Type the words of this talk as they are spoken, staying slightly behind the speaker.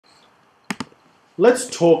Let's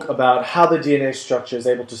talk about how the DNA structure is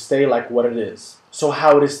able to stay like what it is. So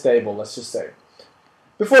how it is stable, let's just say.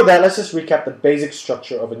 Before that, let's just recap the basic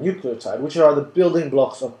structure of a nucleotide, which are the building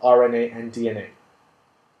blocks of RNA and DNA.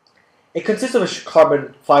 It consists of a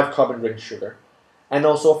 5-carbon ring sugar and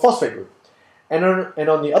also a phosphate group. And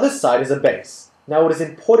on the other side is a base. Now it is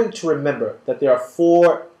important to remember that there are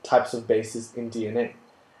 4 types of bases in DNA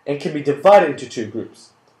and can be divided into 2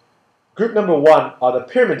 groups. Group number 1 are the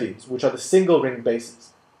pyrimidines, which are the single ring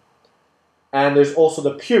bases. And there's also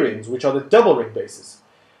the purines, which are the double ring bases.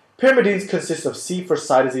 Pyrimidines consist of C for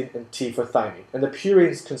cytosine and T for thymine, and the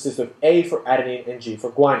purines consist of A for adenine and G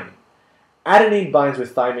for guanine. Adenine binds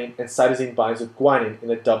with thymine and cytosine binds with guanine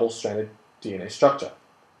in a double-stranded DNA structure.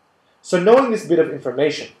 So knowing this bit of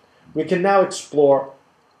information, we can now explore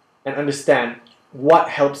and understand what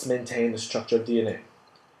helps maintain the structure of DNA.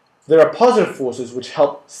 There are positive forces which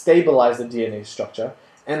help stabilize the DNA structure,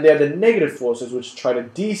 and there are the negative forces which try to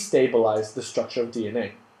destabilize the structure of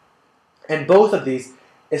DNA. And both of these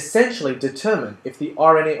essentially determine if the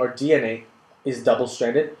RNA or DNA is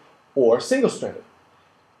double-stranded or single-stranded.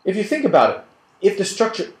 If you think about it, if the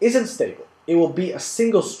structure isn't stable, it will be a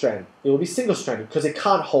single strand. It will be single-stranded because it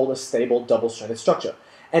can't hold a stable double-stranded structure.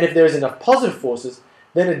 And if there is enough positive forces,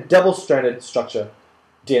 then a double-stranded structure,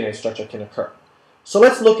 DNA structure, can occur. So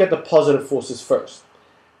let's look at the positive forces first.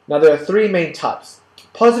 Now there are 3 main types.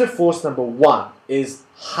 Positive force number 1 is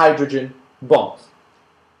hydrogen bonds.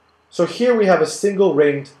 So here we have a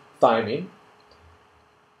single-ringed thymine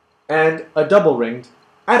and a double-ringed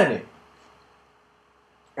adenine.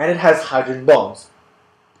 And it has hydrogen bonds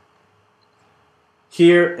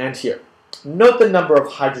here and here. Note the number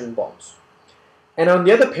of hydrogen bonds. And on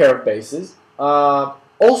the other pair of bases,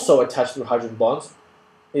 also attached through hydrogen bonds,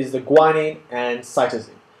 is the guanine and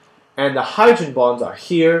cytosine. And the hydrogen bonds are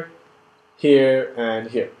here, here, and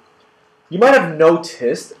here. You might have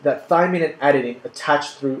noticed that thymine and adenine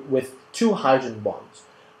attach through with 2 hydrogen bonds,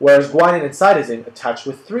 whereas guanine and cytosine attach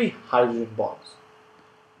with 3 hydrogen bonds.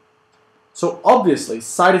 So obviously,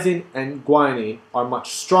 cytosine and guanine are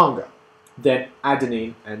much stronger than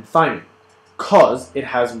adenine and thymine because it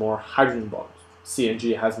has more hydrogen bonds. C and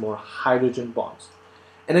G has more hydrogen bonds.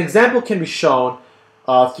 An example can be shown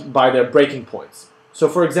by their breaking points. So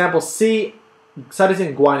for example, cytosine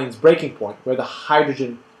and guanine's breaking point, where the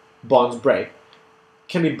hydrogen bonds break,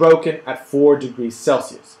 can be broken at 4 degrees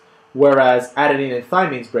Celsius, whereas adenine and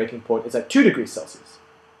thymine's breaking point is at 2 degrees Celsius.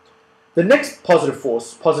 The next positive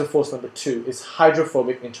force number 2, is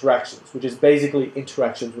hydrophobic interactions, which is basically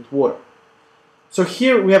interactions with water. So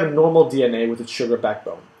here we have a normal DNA with its sugar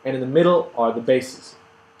backbone, and in the middle are the bases.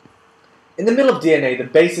 In the middle of DNA, the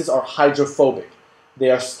bases are hydrophobic. They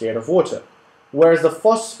are scared of water, whereas the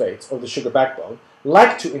phosphates of the sugar backbone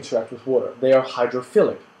like to interact with water. They are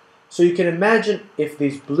hydrophilic. So you can imagine if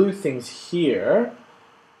these blue things here,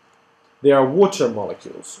 they are water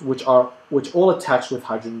molecules, which all attach with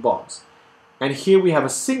hydrogen bonds. And here we have a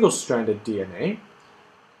single-stranded DNA.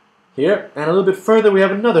 Here, and a little bit further, we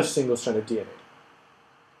have another single-stranded DNA.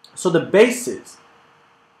 So the bases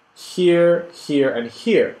here, here, and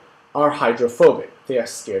here are hydrophobic. They are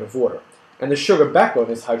scared of water. And the sugar backbone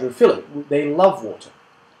is hydrophilic. They love water.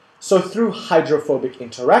 So through hydrophobic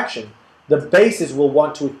interaction, the bases will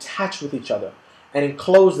want to attach with each other and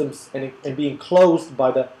enclose them and be enclosed by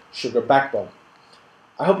the sugar backbone.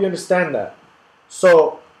 I hope you understand that.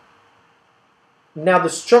 So now the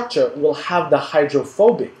structure will have the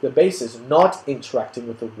hydrophobic, the bases, not interacting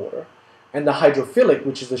with the water, and the hydrophilic,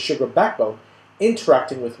 which is the sugar backbone,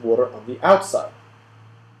 interacting with water on the outside.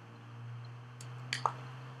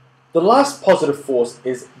 The last positive force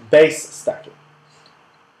is base stacking.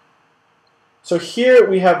 So here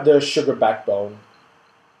we have the sugar backbone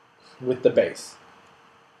with the base,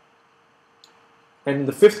 and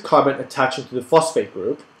the 5th carbon attaching to the phosphate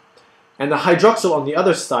group, and the hydroxyl on the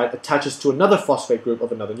other side attaches to another phosphate group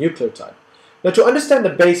of another nucleotide. Now to understand the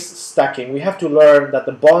base stacking, we have to learn that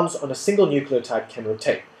the bonds on a single nucleotide can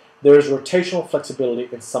rotate. There is rotational flexibility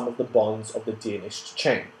in some of the bonds of the DNA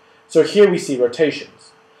chain. So here we see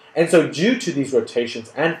rotations. And so due to these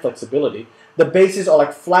rotations and flexibility, the bases are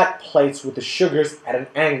like flat plates with the sugars at an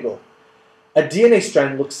angle. A DNA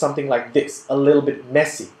strand looks something like this, a little bit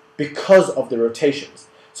messy, because of the rotations.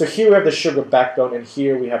 So here we have the sugar backbone and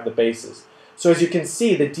here we have the bases. So as you can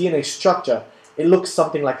see, the DNA structure, it looks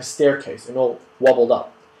something like a staircase and all wobbled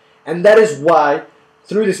up. And that is why,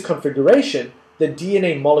 through this configuration, the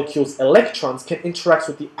DNA molecule's electrons can interact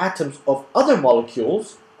with the atoms of other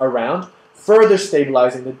molecules around, further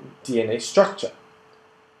stabilizing the DNA structure.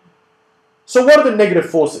 So what are the negative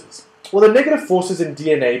forces? Well, the negative forces in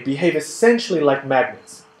DNA behave essentially like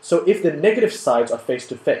magnets. So if the negative sides are face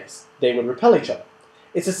to face, they would repel each other.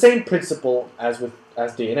 It's the same principle as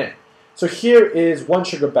DNA. So here is one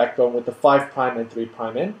sugar backbone with the 5' and 3'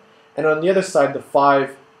 end, and on the other side the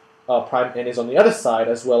 5' end is on the other side,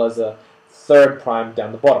 as well as a 3'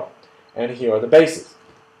 down the bottom. And here are the bases.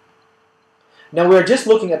 Now we're just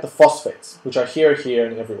looking at the phosphates, which are here, here,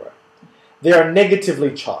 and everywhere. They are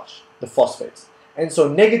negatively charged, the phosphates. And so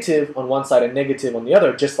negative on one side and negative on the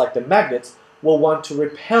other, just like the magnets, will want to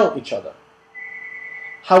repel each other.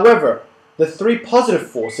 However, the 3 positive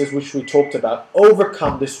forces, which we talked about,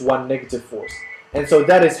 overcome this 1 negative force. And so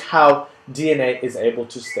that is how DNA is able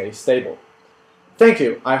to stay stable. Thank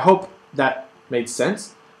you. I hope that made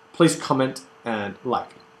sense. Please comment and like.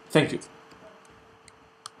 Thank you.